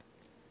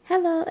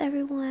Hello,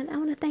 everyone. I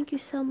want to thank you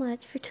so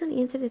much for tuning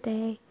in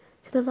today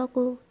to the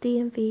local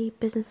DMV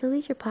Business and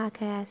Leisure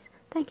podcast.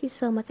 Thank you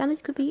so much. I know you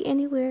could be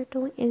anywhere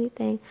doing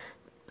anything.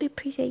 We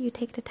appreciate you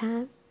taking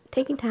time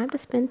to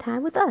spend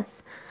time with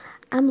us.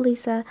 I'm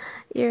Lisa,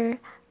 your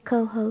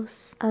co-host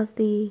of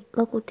the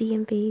local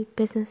DMV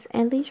Business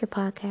and Leisure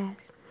podcast,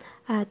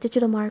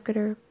 digital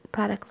marketer,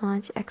 product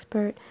launch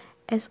expert,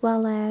 as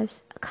well as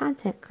a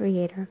content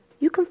creator.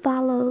 You can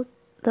follow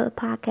the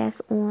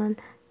podcast on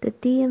the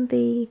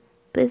DMV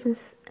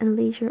Business and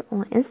Leisure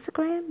on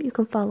Instagram. You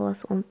can follow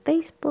us on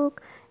Facebook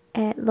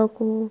at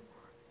local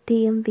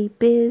DMV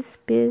Biz,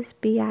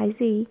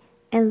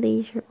 and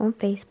Leisure on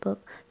Facebook.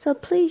 So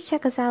please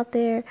check us out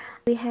there.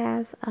 We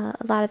have a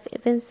lot of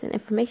events and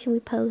information we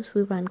post.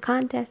 We run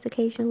contests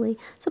occasionally.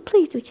 So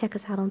please do check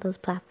us out on those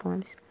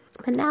platforms.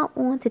 But now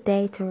on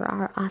today to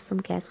our awesome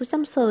guest, which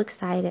I'm so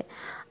excited.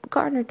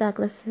 Gardner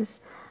Douglas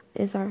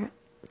is our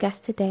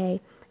guest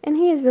today, and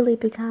he has really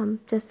become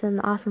just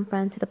an awesome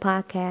friend to the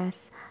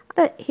podcast.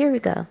 But here we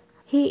go.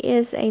 He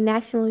is a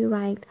nationally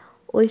ranked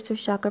Oyster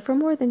Shucker for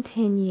more than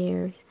 10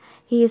 years.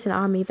 He is an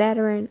Army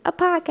veteran, a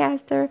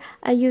podcaster,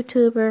 a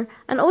YouTuber,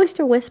 an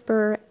Oyster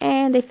whisperer,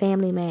 and a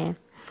family man.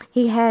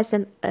 He has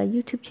a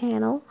YouTube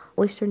channel,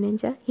 Oyster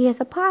Ninja. He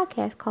has a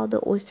podcast called the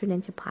Oyster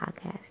Ninja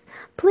Podcast.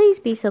 Please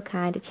be so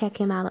kind to check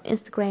him out on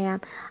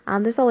Instagram.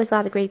 There's always a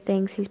lot of great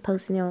things he's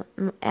posting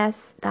on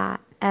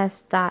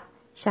s.s.shucking,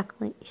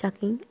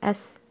 Shucking.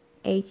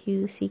 And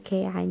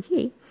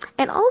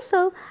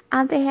also,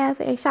 they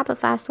have a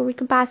Shopify store where you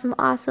can buy some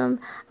awesome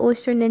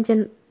Oyster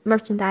Ninja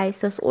merchandise.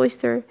 So it's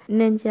Oyster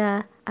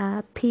Ninja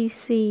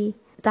PC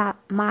dot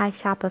my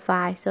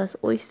Shopify. So it's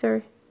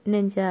Oyster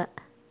Ninja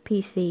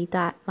PC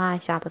dot my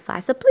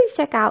Shopify. So please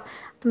check out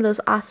some of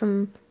those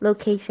awesome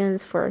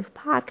locations for his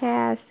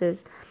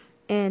podcasts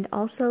and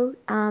also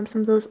some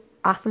of those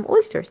awesome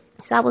oysters.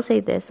 So I will say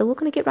this. So we're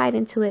going to get right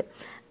into it.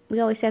 We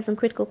always have some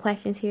critical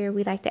questions here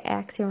we like to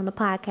ask here on the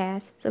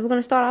podcast. So we're going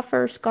to start off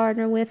first,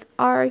 Gardner, with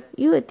are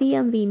you a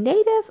DMV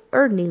native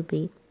or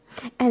newbie?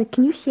 And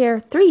can you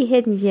share 3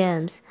 hidden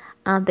gems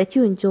that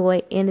you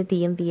enjoy in the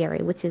DMV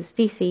area, which is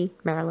DC,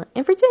 Maryland,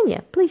 and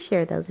Virginia? Please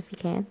share those if you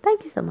can.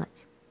 Thank you so much.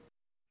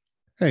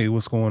 Hey,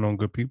 what's going on,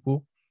 good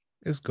people?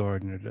 It's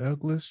Gardner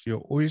Douglas,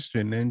 your Oyster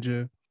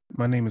Ninja.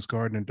 My name is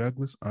Gardner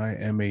Douglas. I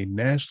am a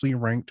nationally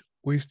ranked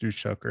oyster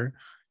shucker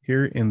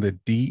here in the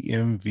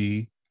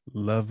DMV,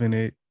 loving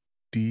it,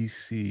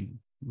 DC,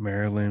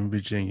 Maryland,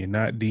 Virginia.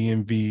 Not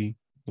DMV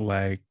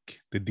like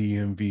the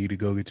DMV to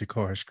go get your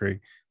car straight.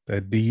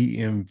 The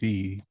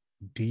DMV,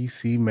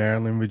 DC,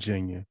 Maryland,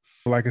 Virginia.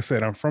 Like I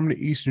said, I'm from the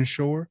Eastern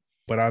Shore,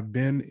 but I've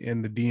been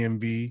in the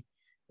DMV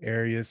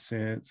area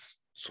since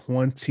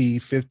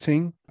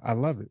 2015. I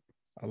love it.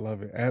 I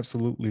love it.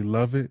 Absolutely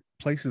love it.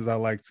 Places I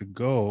like to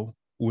go,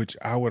 which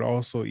I would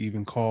also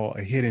even call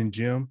a hidden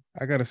gem.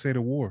 I got to say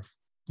the wharf.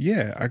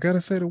 Yeah, I got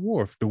to say the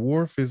wharf. The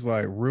wharf is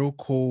like real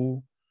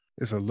cool.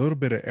 It's a little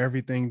bit of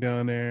everything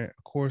down there.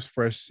 Of course,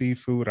 fresh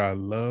seafood. I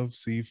love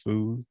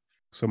seafood.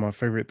 So my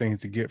favorite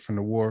things to get from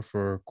the wharf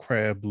are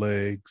crab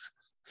legs,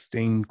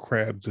 steamed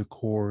crabs, of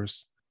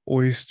course,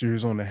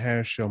 oysters on the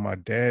hash shell. My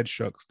dad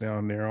shucks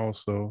down there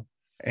also.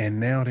 And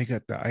now they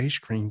got the ice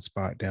cream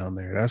spot down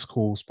there. That's a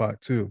cool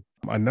spot too.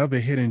 Another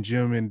hidden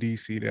gem in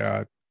DC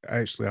that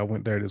I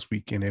went there this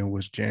weekend and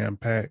was jam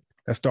packed.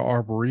 That's the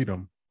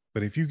Arboretum.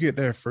 But if you get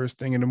there first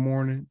thing in the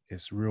morning,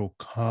 it's real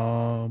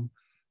calm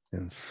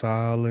and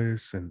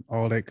solace and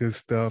all that good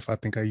stuff. I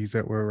think I use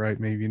that word right,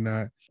 maybe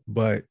not.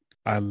 But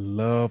I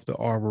love the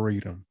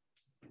Arboretum.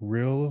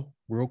 Real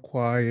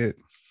quiet,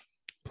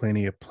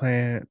 plenty of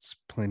plants,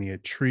 plenty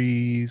of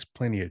trees,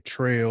 plenty of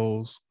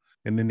trails.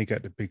 And then they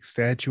got the big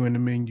statue in the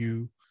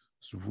menu.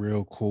 It's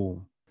real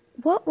cool.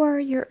 What were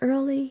your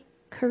early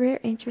career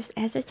interests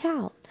as a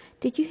child?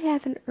 Did you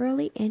have an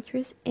early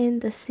interest in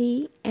the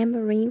sea and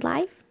marine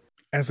life?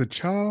 As a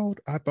child,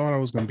 I thought I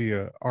was going to be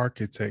an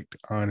architect,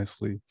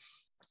 honestly.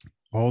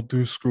 All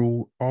through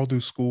school,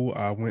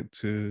 I went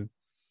to,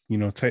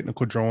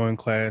 technical drawing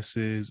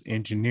classes,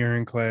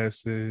 engineering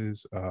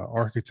classes,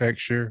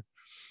 architecture.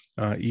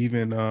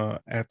 Even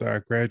after I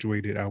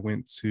graduated, I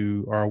went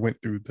through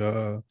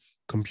the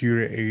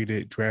computer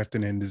aided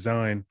drafting and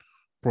design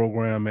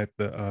program at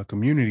the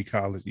community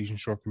college, Eastern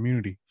Shore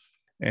Community.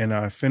 And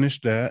I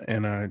finished that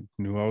and I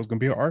knew I was going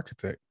to be an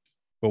architect.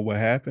 But what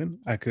happened?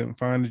 I couldn't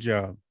find a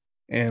job.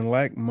 And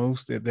like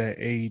most at that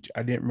age,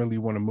 I didn't really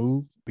want to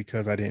move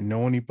because I didn't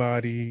know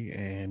anybody.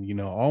 And,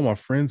 all my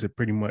friends had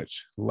pretty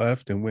much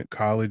left and went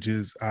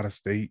colleges out of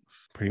state,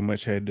 pretty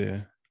much had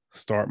to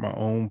start my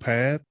own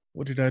path.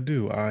 What did I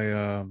do?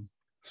 I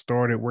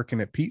started working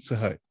at Pizza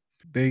Hut.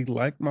 They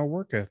liked my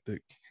work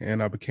ethic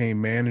and I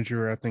became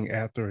manager, I think,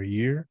 after a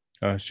year,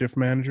 shift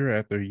manager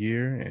after a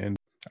year. And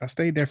I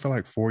stayed there for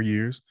like 4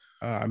 years.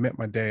 I met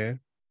my dad.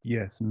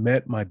 Yes,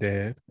 met my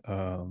dad.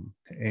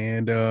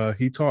 And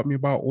he taught me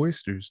about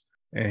oysters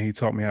and he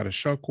taught me how to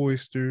shuck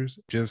oysters.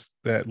 Just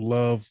that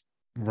love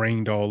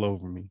rained all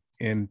over me.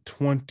 In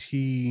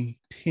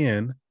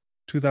 2009,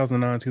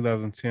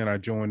 2010, I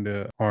joined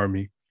the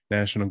Army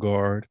National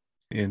Guard.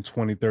 In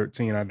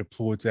 2013, I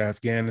deployed to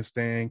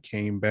Afghanistan,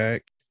 came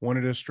back,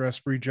 wanted a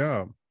stress-free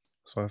job.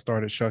 So I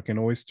started shucking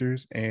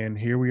oysters, and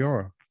here we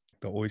are,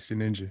 the Oyster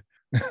Ninja,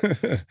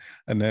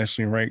 a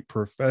nationally ranked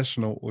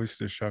professional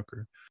oyster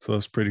shucker. So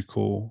it's pretty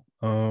cool.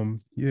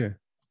 Yeah.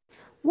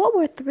 What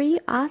were three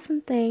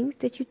awesome things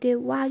that you did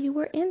while you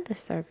were in the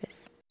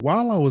service?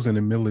 While I was in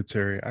the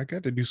military, I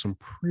got to do some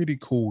pretty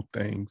cool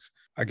things.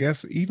 I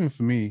guess even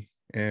for me,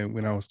 and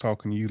when I was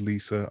talking to you,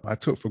 Lisa, I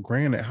took for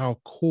granted how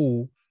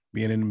cool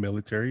being in the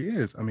military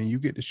is. I mean, you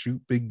get to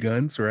shoot big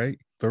guns, right?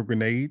 Throw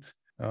grenades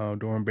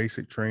during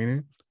basic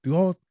training, do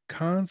all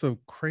kinds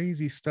of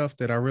crazy stuff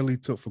that I really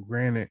took for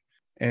granted.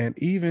 And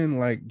even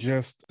like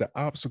just the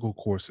obstacle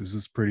courses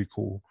is pretty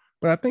cool.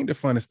 But I think the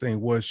funnest thing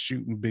was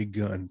shooting big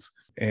guns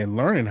and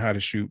learning how to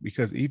shoot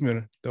because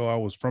even though I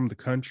was from the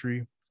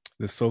country,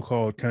 the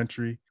so-called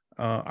country,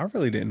 I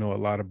really didn't know a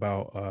lot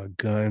about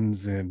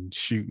guns and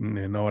shooting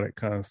and all that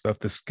kind of stuff,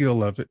 the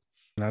skill of it.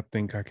 And I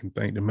think I can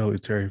thank the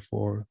military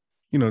for,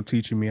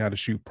 teaching me how to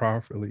shoot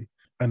properly.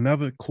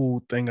 Another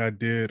cool thing I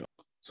did.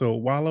 So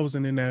while I was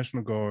in the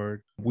National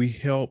Guard, we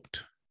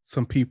helped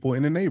some people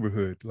in the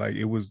neighborhood. Like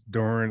it was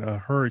during a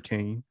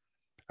hurricane,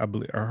 I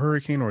believe a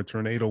hurricane or a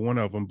tornado, one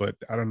of them, but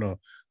I don't know.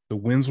 The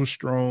winds were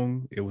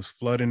strong. It was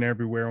flooding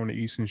everywhere on the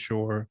Eastern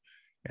Shore.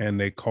 And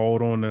they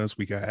called on us.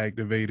 We got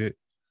activated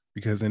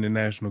because in the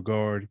National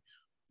Guard,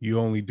 you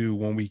only do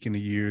 1 week in a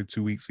year,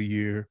 2 weeks a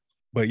year.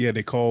 But yeah,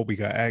 they called, we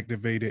got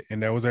activated,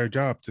 and that was our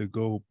job to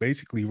go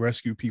basically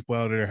rescue people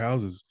out of their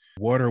houses.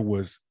 Water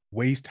was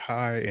waist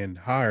high and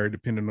higher,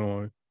 depending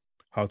on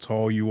how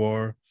tall you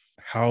are.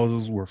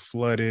 Houses were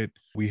flooded.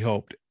 We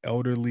helped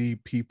elderly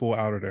people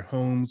out of their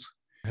homes,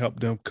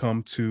 helped them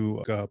come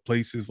to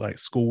places like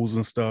schools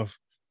and stuff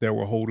that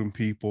were holding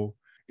people.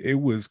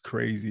 It was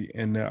crazy.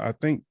 And I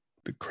think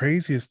the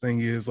craziest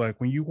thing is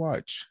like when you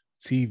watch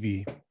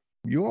TV,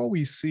 you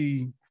always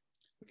see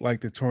like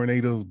the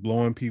tornadoes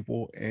blowing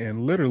people,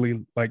 and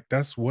literally, like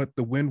that's what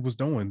the wind was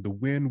doing. The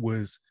wind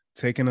was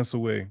taking us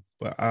away.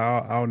 But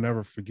I'll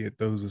never forget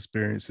those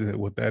experiences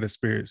with that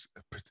experience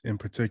in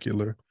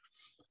particular.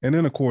 And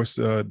then, of course,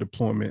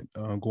 deployment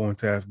going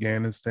to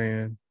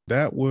Afghanistan.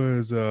 That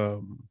was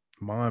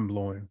mind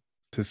blowing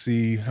to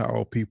see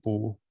how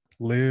people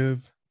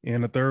live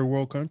in a third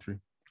world country.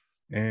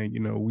 And,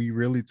 we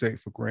really take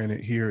for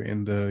granted here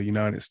in the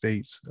United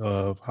States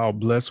of how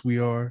blessed we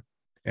are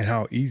and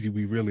how easy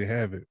we really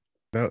have it.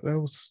 I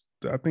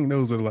think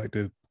those are like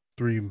the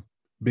three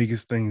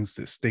biggest things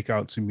that stick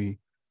out to me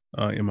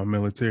in my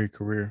military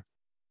career.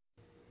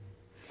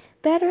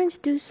 Veterans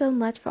do so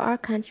much for our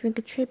country and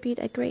contribute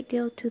a great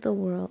deal to the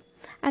world.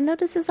 I know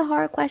this is a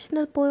hard question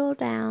to boil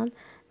down,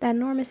 the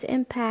enormous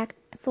impact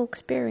folks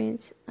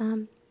experience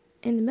in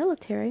the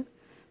military,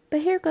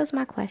 but here goes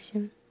my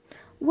question.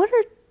 What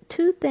are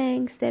two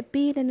things that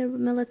being in the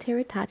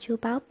military taught you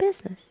about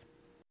business?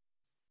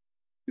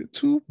 The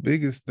two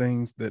biggest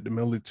things that the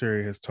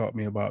military has taught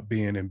me about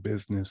being in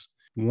business,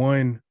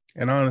 one,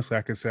 and honestly,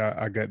 I can say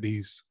I got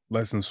these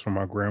lessons from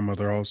my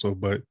grandmother also,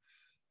 but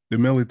the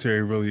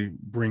military really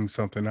brings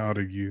something out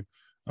of you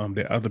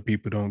that other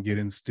people don't get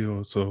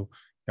instilled. So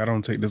I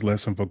don't take this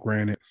lesson for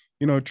granted.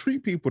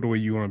 Treat people the way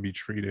you want to be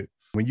treated.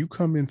 When you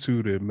come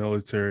into the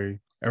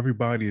military,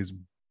 everybody is,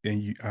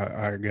 and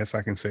I guess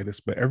I can say this,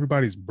 but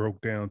everybody's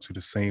broke down to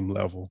the same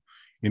level.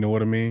 You know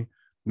what I mean?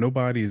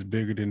 Nobody is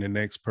bigger than the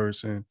next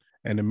person.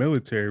 And the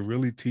military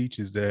really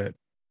teaches that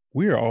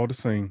we are all the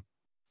same.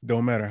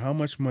 Don't matter how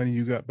much money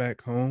you got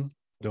back home,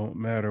 don't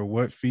matter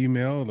what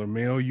female or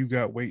male you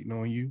got waiting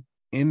on you.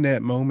 In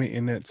that moment,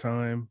 in that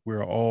time,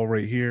 we're all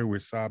right here. We're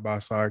side by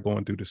side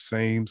going through the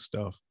same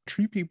stuff.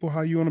 Treat people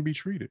how you want to be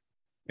treated.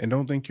 And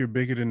don't think you're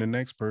bigger than the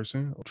next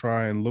person.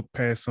 Try and look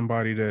past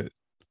somebody that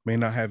may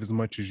not have as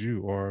much as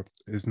you or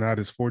is not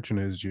as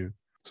fortunate as you.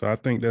 So I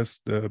think that's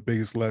the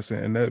biggest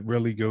lesson. And that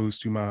really goes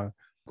to my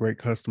great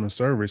customer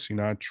service.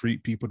 I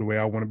treat people the way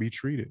I want to be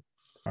treated.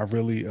 I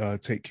really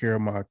take care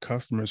of my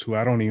customers who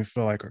I don't even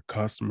feel like are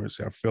customers.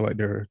 I feel like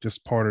they're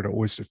just part of the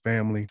Oyster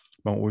family,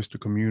 my Oyster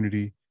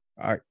community.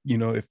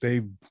 If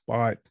they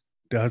bought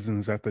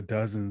dozens after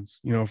dozens,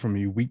 from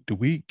me week to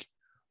week,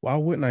 why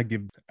wouldn't I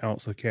give an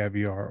ounce of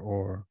caviar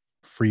or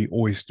free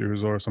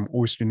oysters or some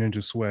Oyster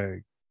Ninja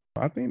swag?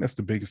 I think that's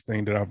the biggest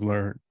thing that I've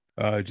learned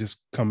just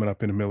coming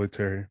up in the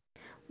military.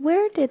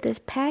 Where did this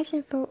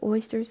passion for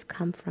oysters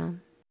come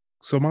from?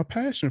 So my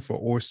passion for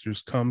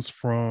oysters comes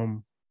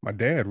from my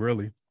dad,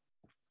 really.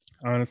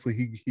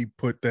 Honestly, he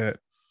put that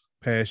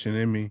passion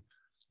in me.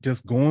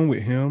 Just going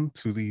with him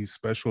to these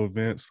special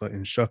events like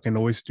in shucking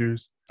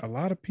oysters. A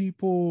lot of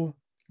people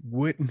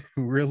wouldn't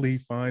really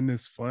find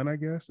this fun, I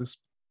guess, this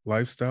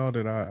lifestyle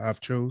that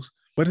I've chose.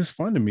 But it's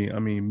fun to me. I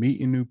mean,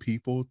 meeting new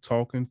people,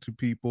 talking to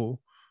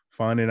people,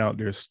 finding out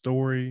their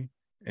story,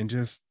 and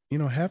just,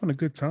 having a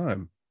good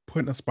time,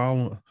 putting a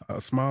smile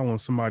on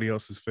somebody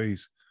else's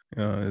face.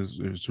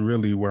 Is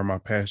really where my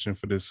passion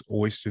for this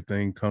oyster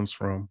thing comes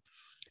from.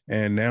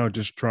 And now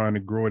just trying to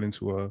grow it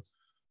into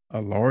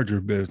a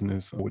larger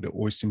business with the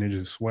Oyster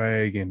Ninja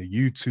swag and the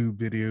YouTube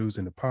videos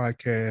and the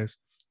podcast.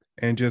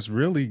 and just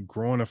really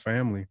growing a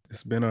family.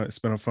 It's been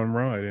a fun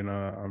ride, and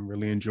I'm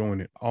really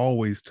enjoying it. I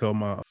always tell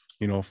my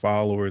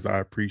followers I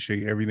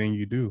appreciate everything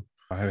you do.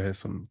 I have had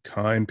some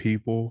kind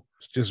people,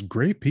 just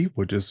great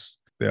people. Just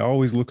they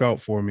always look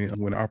out for me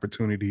when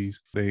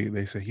opportunities.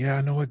 They say, yeah,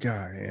 I know a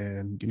guy,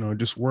 and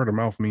just word of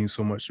mouth means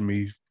so much to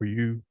me. For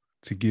you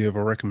to give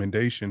a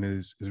recommendation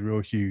is real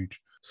huge.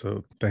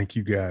 So thank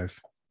you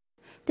guys.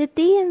 The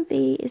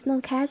DMV is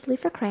known casually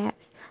for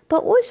crabs,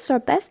 but oysters are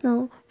best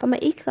known from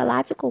an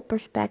ecological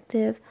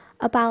perspective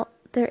about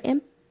their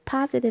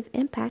positive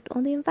impact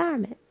on the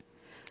environment.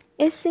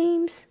 It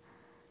seems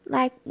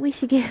like we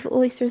should give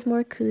oysters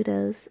more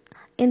kudos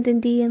in the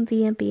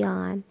DMV and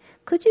beyond.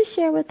 Could you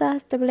share with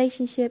us the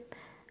relationship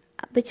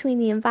between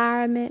the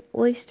environment,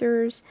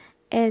 oysters,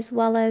 as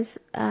well as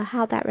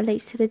how that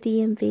relates to the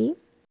DMV?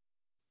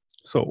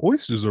 So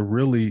oysters are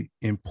really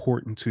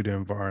important to the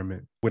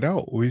environment.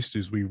 Without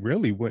oysters, we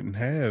really wouldn't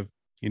have,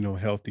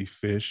 healthy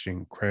fish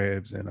and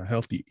crabs and a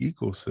healthy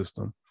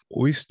ecosystem.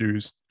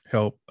 Oysters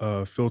help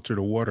filter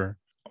the water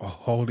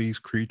all these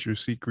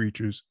creatures, sea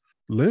creatures,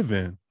 live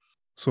in.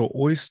 So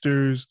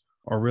oysters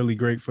are really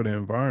great for the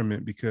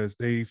environment because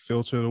they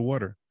filter the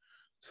water.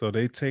 So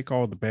they take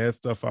all the bad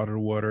stuff out of the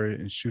water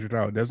and shoot it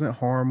out. It doesn't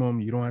harm them.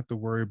 You don't have to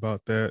worry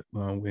about that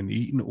when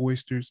eating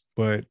oysters.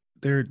 But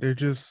they're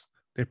just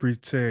they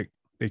protect.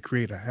 They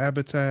create a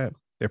habitat.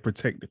 They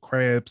protect the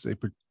crabs.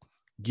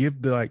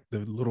 Give the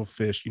little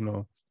fish,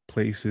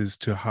 places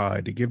to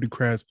hide. They give the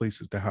crabs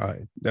places to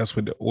hide. That's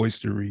what the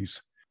oyster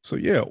reefs. So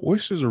yeah,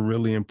 oysters are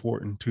really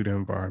important to the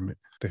environment.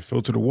 They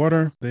filter the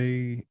water.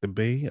 The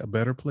bay a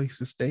better place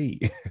to stay.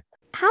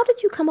 How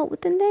did you come up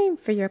with the name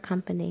for your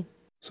company?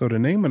 So the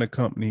name of the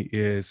company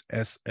is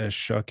SS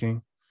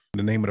Shucking.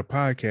 The name of the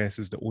podcast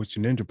is the Oyster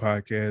Ninja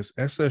Podcast.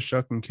 SS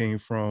Shucking came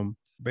from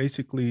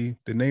basically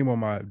the name of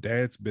my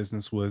dad's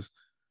business was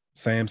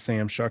Sam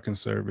Shucking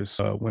Service.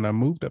 When I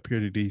moved up here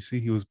to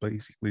DC, he was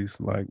basically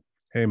like,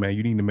 hey man,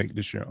 you need to make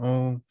this your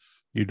own.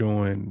 You're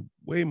doing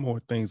way more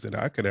things than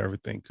I could ever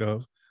think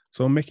of.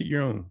 So make it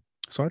your own.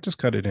 So I just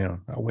cut it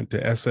down. I went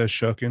to SS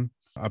Shucking.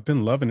 I've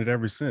been loving it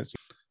ever since.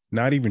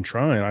 Not even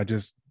trying. I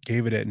just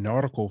gave it that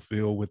nautical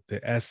feel with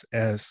the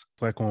SS,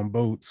 like on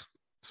boats.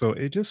 So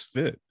it just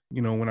fit.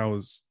 When I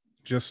was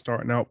just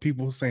starting out,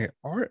 people were saying,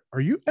 are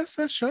you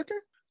SS Shucking?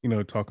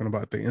 Talking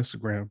about the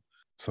Instagram.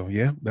 So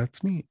yeah,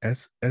 that's me,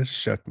 SS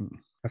Shucking.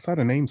 That's how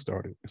the name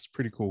started. It's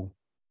pretty cool.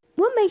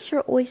 What makes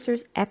your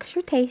oysters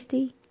extra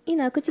tasty?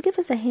 Could you give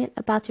us a hint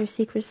about your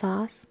secret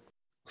sauce?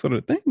 So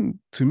the thing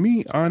to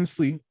me,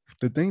 honestly,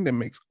 the thing that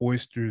makes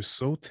oysters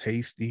so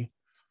tasty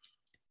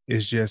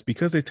is just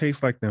because they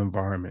taste like the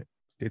environment.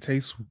 They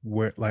taste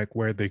where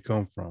they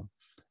come from.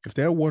 If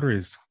that water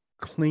is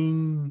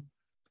clean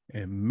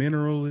and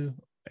mineral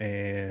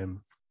and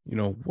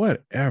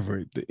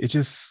whatever, it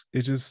just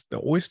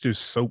the oyster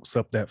soaks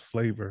up that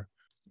flavor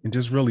and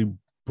just really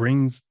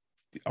brings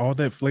all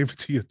that flavor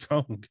to your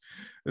tongue.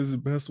 Is the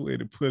best way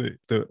to put it.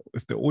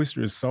 If the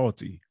oyster is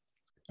salty,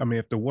 I mean,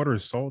 if the water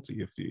is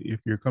salty, if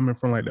you're coming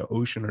from like the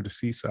ocean or the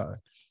seaside,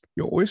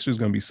 your oyster is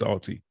gonna be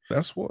salty.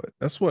 That's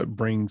what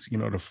brings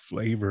the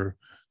flavor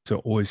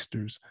to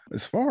oysters.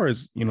 As far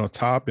as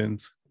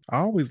toppings, I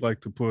always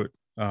like to put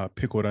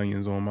pickled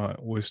onions on my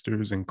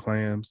oysters and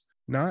clams,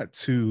 not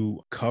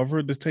to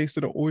cover the taste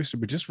of the oyster,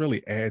 but just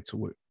really add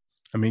to it.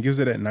 I mean, it gives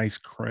it that nice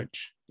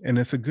crunch, and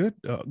it's a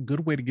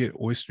good way to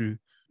get oyster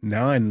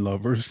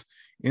non-lovers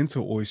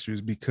into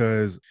oysters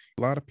because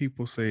a lot of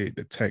people say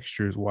the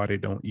texture is why they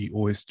don't eat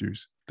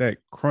oysters. That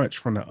crunch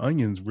from the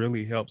onions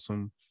really helps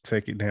them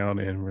take it down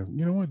and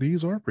you know what,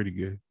 these are pretty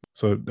good.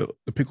 So the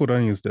pickled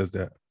onions does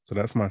that. So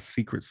that's my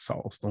secret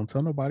sauce. Don't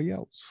tell nobody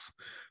else.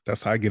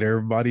 That's how I get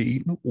everybody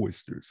eating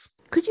oysters.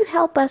 Could you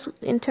help us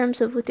in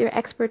terms of with your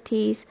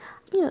expertise,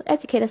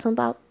 educate us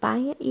about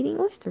buying and eating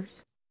oysters?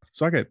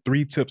 So I got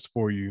 3 tips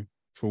for you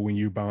for when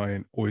you're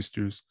buying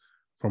oysters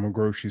from a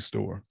grocery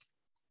store.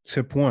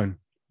 Tip one.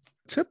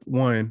 Tip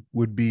one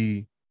would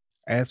be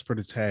ask for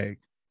the tag.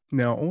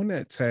 Now, on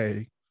that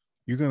tag,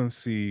 you're going to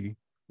see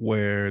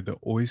where the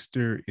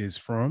oyster is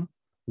from,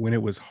 when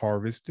it was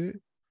harvested,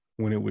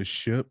 when it was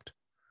shipped,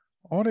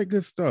 all that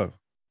good stuff.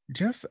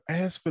 Just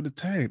ask for the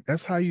tag.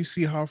 That's how you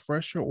see how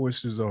fresh your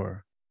oysters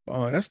are.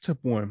 That's tip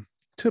one.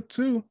 Tip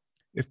two,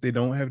 if they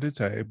don't have the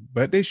tag,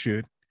 but they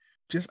should,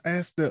 just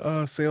ask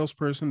the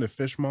salesperson, the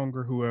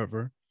fishmonger,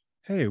 whoever,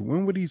 hey,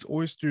 when were these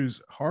oysters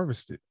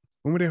harvested?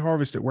 When were they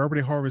harvested? Where were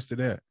they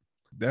harvested at?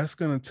 That's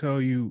gonna tell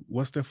you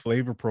what's the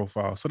flavor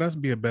profile. So that's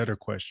be a better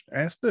question.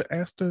 Ask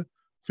the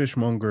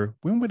fishmonger,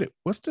 when would it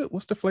what's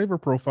the flavor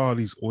profile of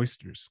these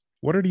oysters?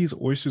 What are these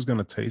oysters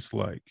gonna taste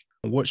like?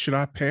 What should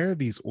I pair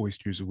these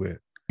oysters with?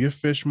 Your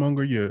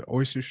fishmonger, your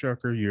oyster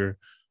shucker, your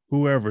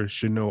whoever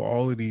should know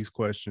all of these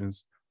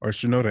questions or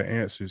should know the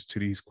answers to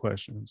these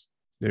questions.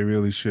 They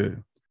really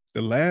should.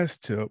 The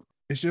last tip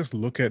is just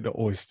look at the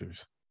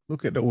oysters.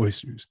 Look at the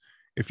oysters.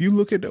 If you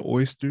look at the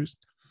oysters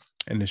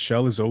and the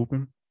shell is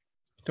open,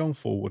 don't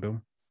fool with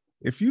them.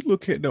 If you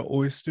look at the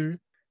oyster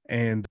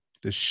and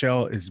the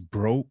shell is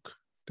broke,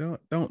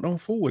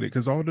 Don't fool with it,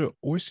 because all the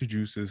oyster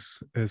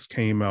juices has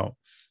came out.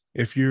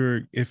 If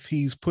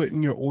he's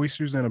putting your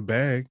oysters in a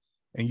bag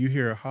and you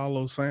hear a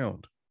hollow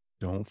sound,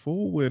 don't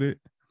fool with it.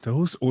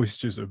 Those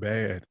oysters are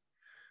bad.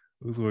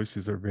 Those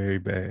oysters are very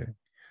bad.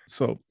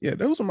 So yeah,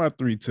 those are my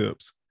 3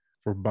 tips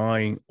for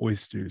buying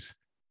oysters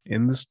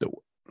in the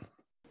store.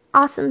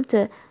 Awesome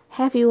to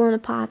have you on the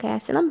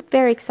podcast, and I'm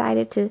very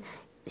excited to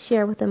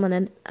share with them on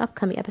an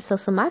upcoming episode.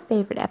 So my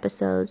favorite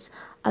episodes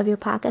of your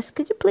podcast.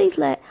 Could you please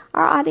let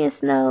our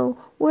audience know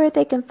where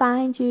they can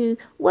find you,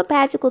 what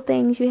magical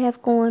things you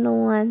have going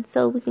on,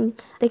 so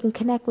they can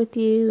connect with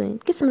you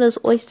and get some of those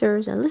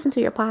oysters and listen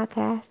to your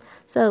podcast.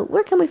 So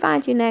where can we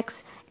find you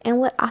next, and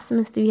what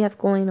awesomeness do you have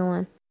going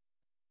on?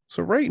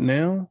 So right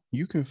now,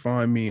 you can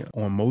find me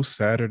on most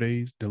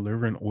Saturdays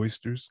delivering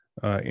oysters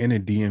in a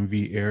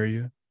DMV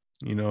area.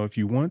 If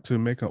you want to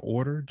make an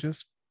order,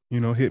 just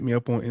hit me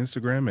up on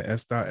Instagram at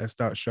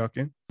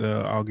s.s.shucking.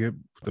 I'll get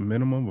the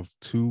minimum of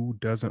 2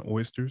 dozen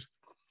oysters.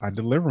 I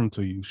deliver them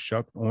to you,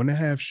 shucked on the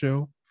half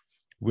shell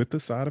with the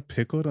side of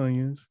pickled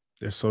onions.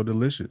 They're so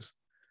delicious.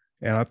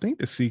 And I think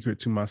the secret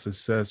to my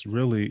success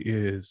really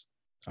is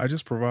I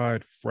just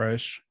provide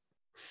fresh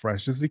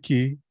is the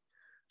key,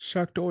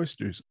 shucked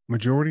oysters.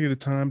 Majority of the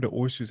time, the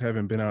oysters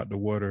haven't been out the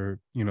water,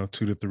 2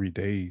 to 3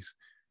 days.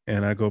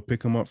 And I go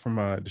pick them up from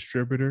my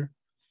distributor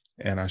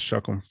and I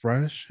shuck them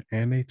fresh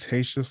and they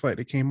taste just like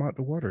they came out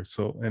the water.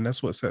 So, and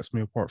that's what sets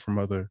me apart from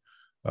other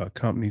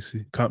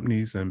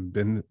companies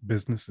and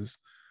businesses.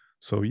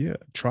 So yeah,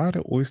 try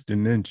the Oyster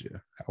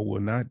Ninja. I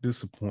will not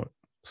disappoint.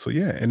 So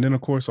yeah, and then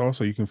of course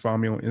also you can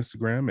find me on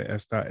Instagram at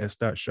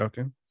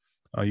s.s.shucking.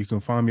 You can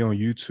find me on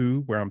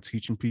YouTube where I'm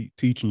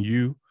teaching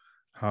you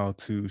how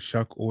to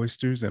shuck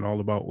oysters and all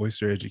about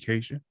oyster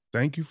education.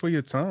 Thank you for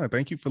your time.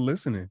 Thank you for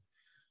listening.